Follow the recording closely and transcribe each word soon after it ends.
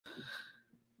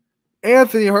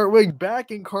Anthony Hartwig back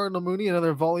in Cardinal Mooney,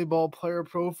 another volleyball player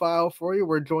profile for you.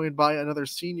 We're joined by another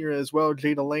senior as well,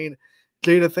 Jada Lane.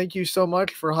 Jada, thank you so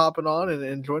much for hopping on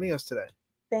and joining us today.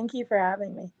 Thank you for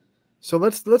having me. So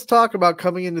let's talk about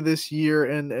coming into this year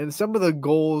and some of the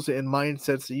goals and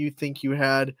mindsets that you think you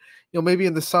had, maybe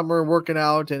in the summer working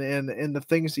out and the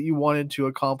things that you wanted to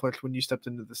accomplish when you stepped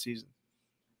into the season.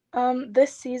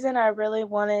 This season, I really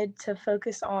wanted to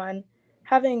focus on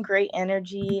having great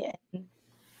energy and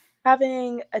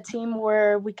having a team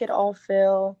where we could all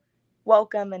feel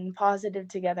welcome and positive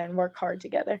together and work hard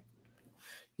together.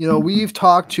 We've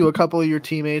talked to a couple of your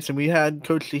teammates, and we had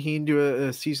Coach Shaheen do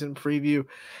a season preview,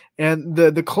 and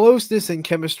the closeness and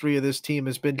chemistry of this team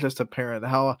has been just apparent.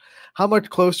 How much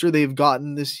closer they've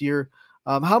gotten this year.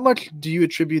 How much do you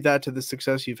attribute that to the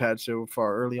success you've had so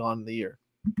far early on in the year?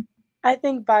 I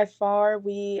think by far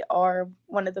we are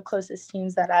one of the closest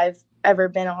teams that I've ever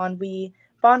been on. We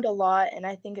bond a lot, and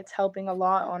I think it's helping a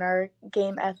lot on our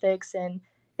game ethics, and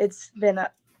it's been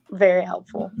very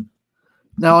helpful.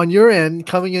 Now, on your end,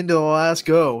 coming into the last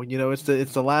go, it's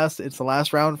the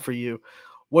last round for you.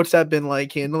 What's that been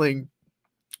like handling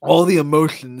all the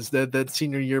emotions that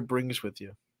senior year brings with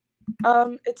you?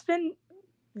 It's been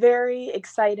very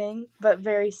exciting, but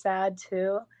very sad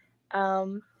too.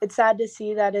 It's sad to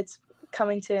see that it's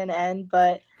coming to an end,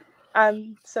 but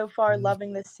I'm so far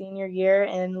loving this senior year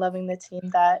and loving the team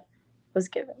that was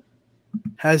given.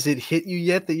 Has it hit you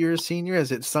yet that you're a senior?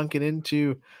 Has it sunken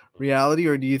into reality,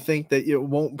 or do you think that it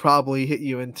won't probably hit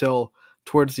you until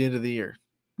towards the end of the year?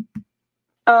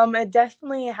 It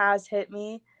definitely has hit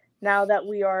me now that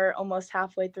we are almost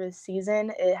halfway through the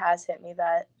season. It has hit me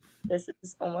that this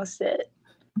is almost it.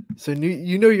 So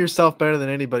you know yourself better than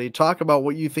anybody. Talk about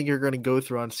what you think you're going to go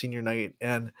through on senior night,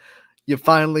 and you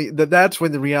finally that's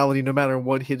when the reality, no matter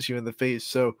what, hits you in the face.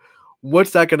 So,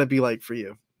 what's that going to be like for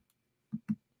you?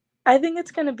 I think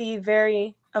it's going to be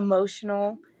very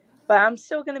emotional, but I'm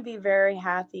still going to be very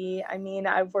happy. I mean,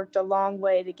 I've worked a long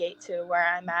way to get to where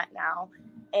I'm at now,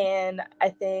 and I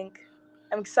think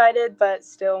I'm excited, but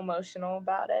still emotional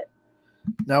about it.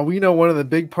 Now we know one of the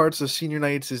big parts of senior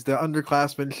nights is the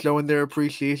underclassmen showing their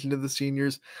appreciation to the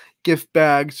seniors, gift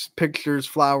bags, pictures,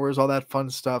 flowers, all that fun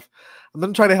stuff. I'm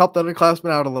gonna try to help the underclassmen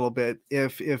out a little bit.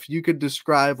 If you could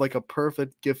describe like a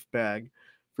perfect gift bag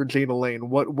for Jada Lane,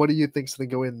 what do you think's gonna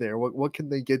go in there? What can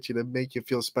they get you to make you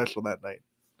feel special that night?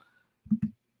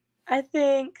 I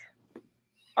think,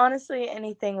 honestly,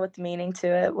 anything with meaning to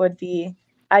it would be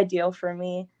ideal for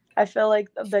me. I feel like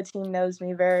the team knows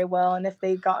me very well, and if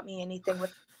they got me anything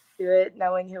with to it,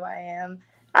 knowing who I am,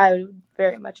 I would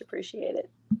very much appreciate it.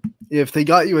 If they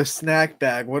got you a snack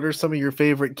bag, what are some of your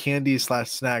favorite candies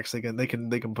slash snacks they can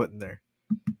put in there?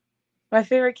 My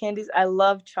favorite candies, I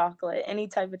love chocolate. Any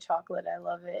type of chocolate, I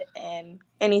love it. And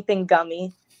anything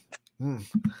gummy. Mm.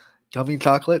 Gummy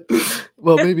chocolate?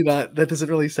 Well, maybe not. That doesn't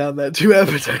really sound that too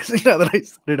appetizing now that I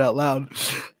said it out loud.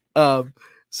 Um,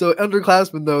 so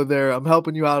underclassmen though, there, I'm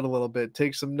helping you out a little bit.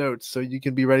 Take some notes so you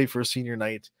can be ready for senior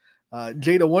night.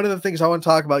 Jada, one of the things I want to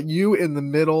talk about, you in the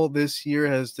middle this year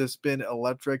has just been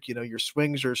electric. Your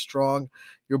swings are strong,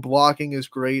 your blocking is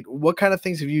great. What kind of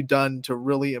things have you done to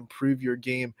really improve your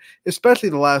game, especially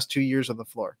the last 2 years on the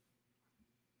floor?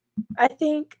 I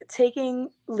think taking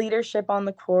leadership on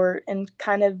the court and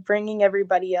kind of bringing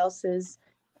everybody else's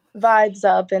vibes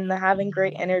up and having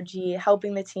great energy,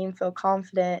 helping the team feel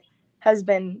confident has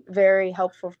been very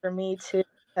helpful for me too,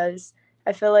 because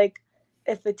I feel like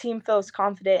if the team feels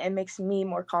confident, it makes me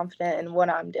more confident in what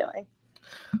I'm doing.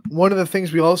 One of the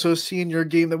things we also see in your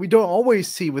game that we don't always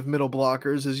see with middle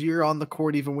blockers is you're on the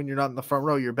court even when you're not in the front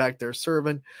row. You're back there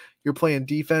serving, you're playing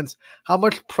defense. How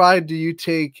much pride do you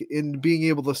take in being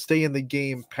able to stay in the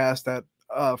game past that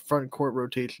front court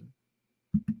rotation?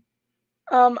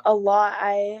 A lot.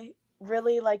 I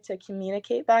really like to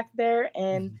communicate back there,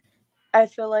 and Mhm. I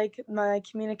feel like my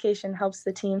communication helps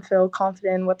the team feel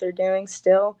confident in what they're doing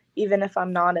still, even if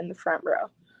I'm not in the front row.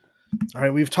 All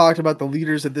right, we've talked about the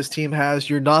leaders that this team has.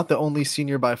 You're not the only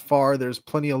senior by far. There's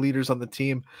plenty of leaders on the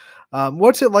team.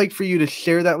 What's it like for you to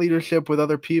share that leadership with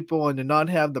other people and to not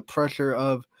have the pressure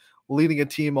of leading a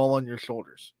team all on your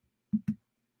shoulders?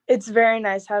 It's very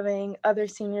nice having other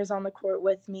seniors on the court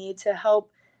with me to help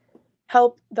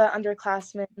the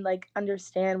underclassmen like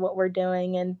understand what we're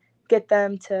doing and get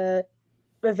them to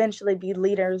eventually be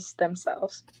leaders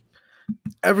themselves.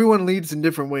 Everyone leads in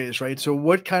different ways, right? So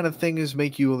what kind of things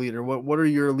make you a leader? What are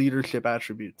your leadership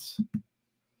attributes?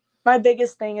 My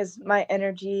biggest thing is my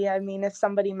energy. I mean, if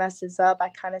somebody messes up, I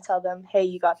kind of tell them, "Hey,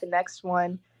 you got the next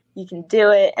one. You can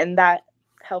do it," and that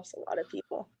helps a lot of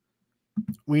people.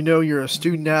 We know you're a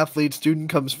student athlete. Student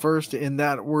comes first in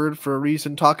that word for a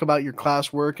reason. Talk about your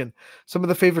classwork and some of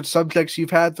the favorite subjects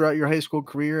you've had throughout your high school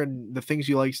career and the things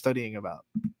you like studying about.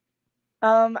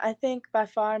 I think by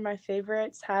far my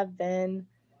favorites have been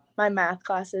my math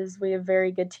classes. We have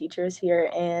very good teachers here,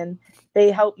 and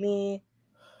they help me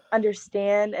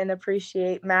understand and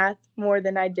appreciate math more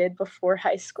than I did before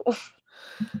high school.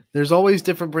 There's always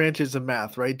different branches of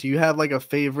math, right? Do you have like a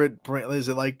favorite Is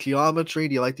it like geometry?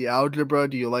 Do you like the algebra?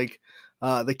 Do you like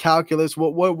the calculus?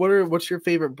 What's your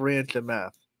favorite branch of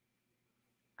math?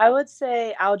 I would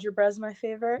say algebra is my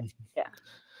favorite. Yeah.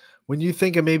 When you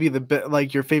think of maybe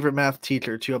like your favorite math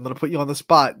teacher too, I'm gonna put you on the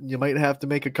spot. You might have to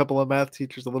make a couple of math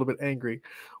teachers a little bit angry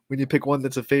when you pick one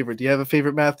that's a favorite. Do you have a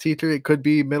favorite math teacher? It could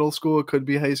be middle school, it could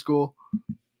be high school.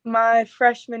 My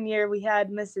freshman year, we had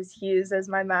Mrs. Hughes as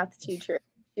my math teacher.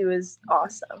 She was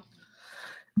awesome.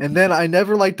 And then I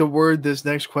never like to word this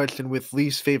next question with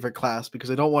least favorite class because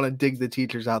I don't want to dig the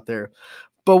teachers out there.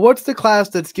 But what's the class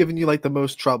that's given you like the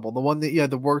most trouble? The one that you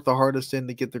had to work the hardest in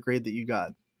to get the grade that you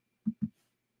got?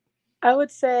 I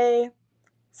would say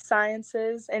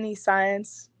sciences. Any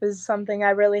science is something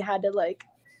I really had to like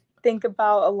think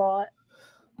about a lot.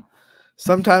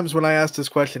 Sometimes when I ask this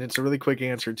question, it's a really quick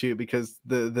answer too, because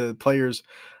the players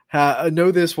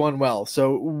know this one well.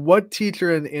 So what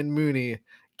teacher in Mooney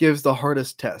gives the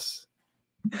hardest tests?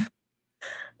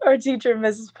 Our teacher,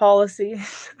 Mrs. Policy.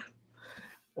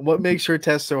 What makes her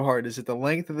test so hard? Is it the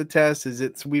length of the test?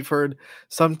 We've heard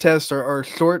some tests are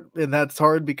short and that's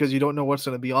hard because you don't know what's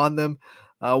going to be on them.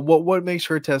 What makes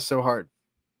her test so hard?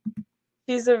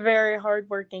 She's a very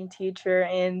hardworking teacher,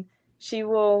 and she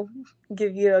will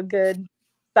give you a good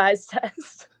size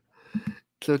test.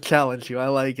 So challenge you. I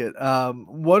like it.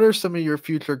 What are some of your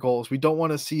future goals? We don't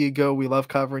want to see you go. We love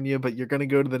covering you, but you're going to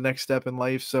go to the next step in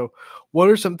life. So what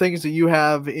are some things that you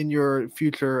have in your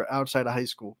future outside of high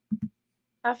school?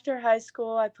 After high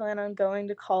school, I plan on going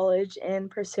to college and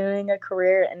pursuing a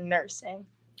career in nursing.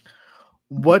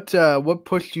 What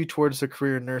pushed you towards the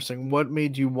career in nursing? What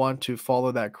made you want to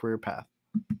follow that career path?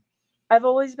 I've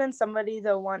always been somebody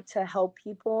that want to help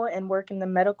people and work in the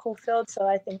medical field, so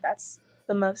I think that's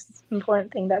the most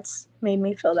important thing that's made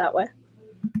me feel that way.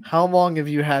 How long have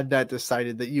you had that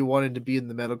decided that you wanted to be in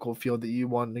the medical field, that you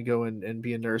wanted to go and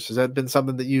be a nurse? Has that been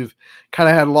something that you've kind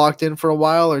of had locked in for a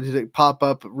while, or did it pop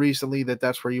up recently that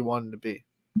that's where you wanted to be?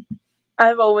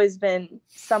 I've always been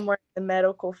somewhere in the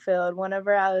medical field.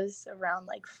 Whenever I was around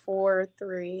like 4 or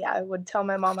 3, I would tell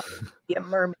my mom I wanted to be a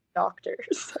mermaid doctor.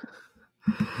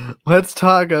 Let's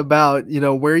talk about,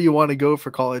 where you want to go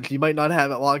for college. You might not have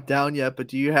it locked down yet, but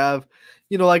do you have,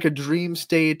 like a dream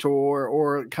state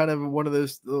or kind of one of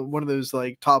those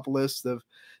like top lists of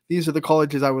these are the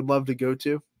colleges I would love to go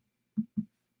to?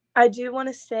 I do want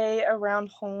to stay around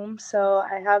home, so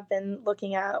I have been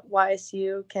looking at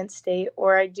YSU, Kent State,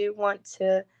 or I do want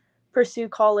to pursue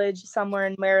college somewhere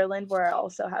in Maryland where I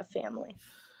also have family.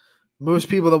 Most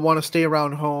people that want to stay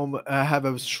around home have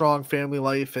a strong family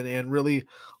life and really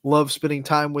love spending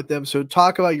time with them. So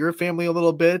talk about your family a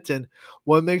little bit and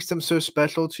what makes them so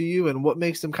special to you and what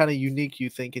makes them kind of unique, you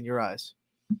think, in your eyes.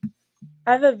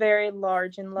 I have a very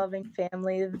large and loving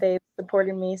family. They've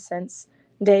supported me since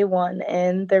day one,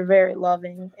 and they're very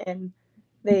loving, and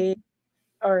they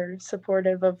are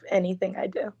supportive of anything I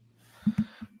do.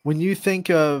 When you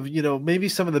think of, maybe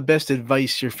some of the best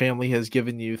advice your family has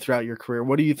given you throughout your career,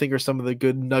 what do you think are some of the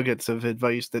good nuggets of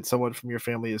advice that someone from your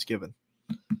family has given?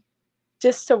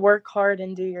 Just to work hard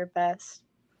and do your best.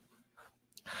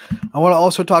 I want to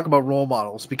also talk about role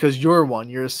models because you're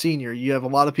a senior. You have a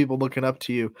lot of people looking up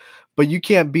to you, but you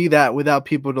can't be that without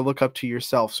people to look up to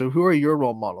yourself. So who are your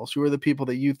role models? Who are the people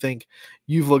that you think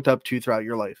you've looked up to throughout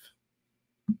your life?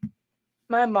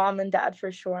 My mom and dad,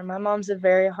 for sure. My mom's a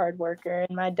very hard worker,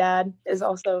 and my dad is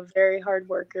also a very hard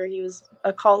worker. He was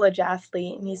a college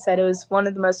athlete, and he said it was one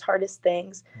of the most hardest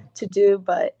things to do,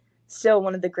 but still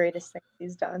one of the greatest things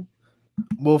he's done.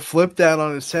 We'll flip that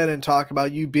on its head and talk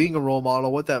about you being a role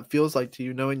model, what that feels like to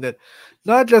you, knowing that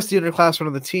not just the underclassmen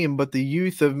on the team, but the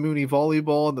youth of Mooney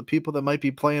Volleyball and the people that might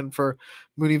be playing for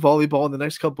Mooney Volleyball in the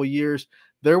next couple of years,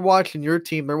 they're watching your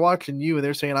team, they're watching you, and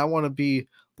they're saying, I want to be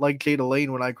like Jada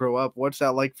Lane when I grow up. What's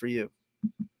that like for you?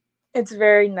 It's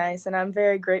very nice, and I'm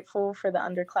very grateful for the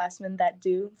underclassmen that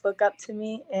do look up to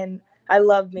me, and I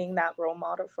love being that role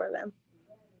model for them.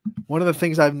 One of the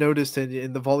things I've noticed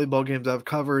in the volleyball games I've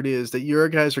covered is that your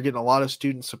guys are getting a lot of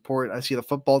student support. I see the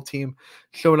football team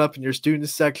showing up in your student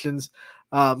sections.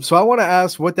 So I want to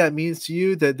ask what that means to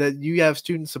you that you have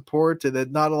student support and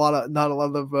that not a lot of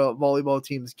volleyball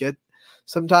teams get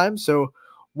sometimes. So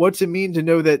What's it mean to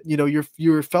know that,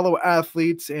 your fellow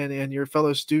athletes and your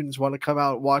fellow students want to come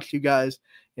out, watch you guys,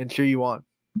 and cheer you on?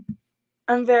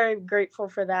 I'm very grateful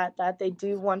for that they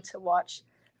do want to watch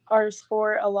our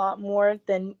sport a lot more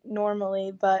than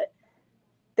normally, but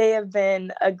they have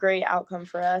been a great outcome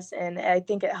for us, and I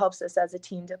think it helps us as a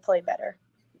team to play better.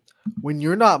 When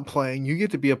you're not playing, you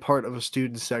get to be a part of a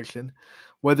student section,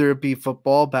 whether it be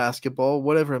football, basketball,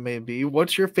 whatever it may be.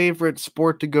 What's your favorite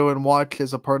sport to go and watch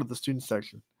as a part of the student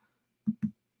section?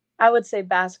 I would say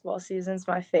basketball season's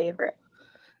my favorite.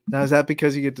 Now, is that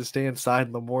because you get to stay inside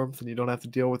in the warmth and you don't have to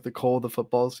deal with the cold of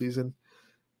football season?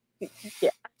 Yeah.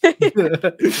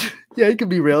 Yeah, it can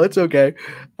be real. It's okay.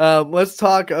 Let's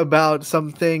talk about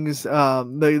some things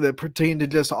that pertain to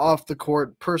just off the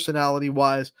court, personality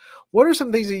wise. What are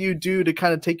some things that you do to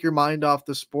kind of take your mind off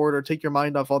the sport or take your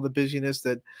mind off all the busyness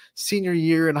that senior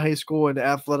year in high school and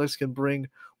athletics can bring?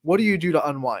 What do you do to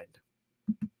unwind?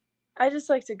 I just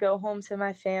like to go home to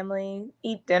my family,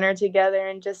 eat dinner together,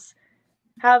 and just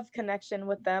have connection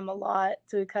with them a lot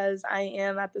because I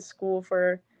am at the school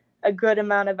for a good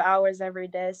amount of hours every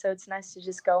day. So it's nice to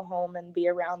just go home and be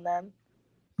around them.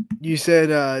 You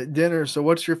said dinner. So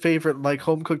what's your favorite like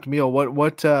home cooked meal?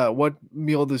 What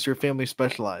meal does your family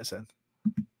specialize in?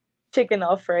 Chicken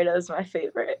Alfredo is my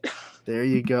favorite. There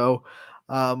you go.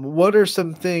 What are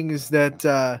some things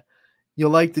that you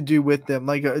like to do with them?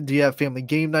 Like, do you have family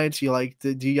game nights? Do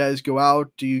you guys go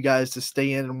out? Do you guys just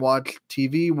stay in and watch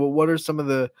TV? Well, what are some of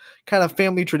the kind of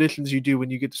family traditions you do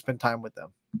when you get to spend time with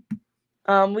them?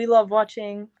 We love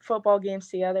watching football games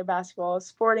together, basketball,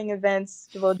 sporting events.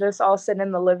 We'll just all sit in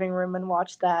the living room and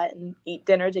watch that and eat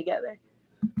dinner together.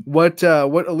 What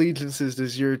allegiances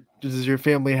does your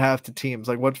family have to teams?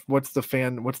 Like what's the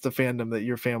fandom that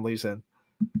your family's in?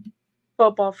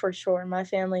 Football for sure. My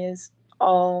family is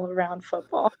all around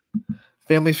football.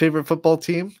 Family's favorite football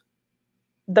team?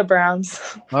 The Browns.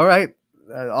 All right.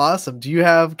 Awesome. Do you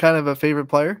have kind of a favorite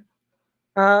player?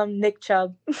 Nick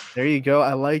Chubb. There you go.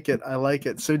 I like it. I like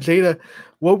it. So Jada,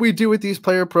 what we do with these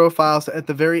player profiles at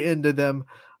the very end of them,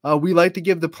 we like to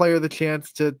give the player the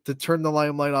chance to turn the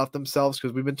limelight off themselves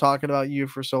because we've been talking about you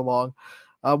for so long.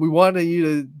 We wanted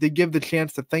you to give the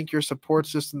chance to thank your support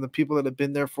system, the people that have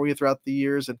been there for you throughout the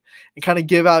years, and kind of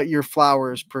give out your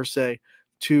flowers per se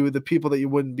to the people that you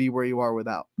wouldn't be where you are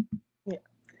without. Yeah.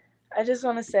 I just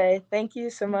want to say thank you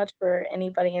so much for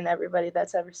anybody and everybody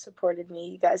that's ever supported me.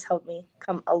 You guys helped me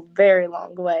come a very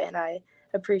long way, and I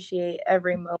appreciate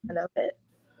every moment of it.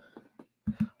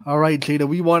 All right, Jada,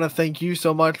 we want to thank you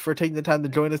so much for taking the time to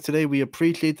join us today. We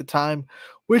appreciate the time.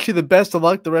 Wish you the best of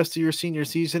luck the rest of your senior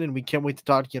season, and we can't wait to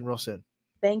talk again real soon.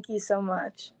 Thank you so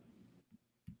much.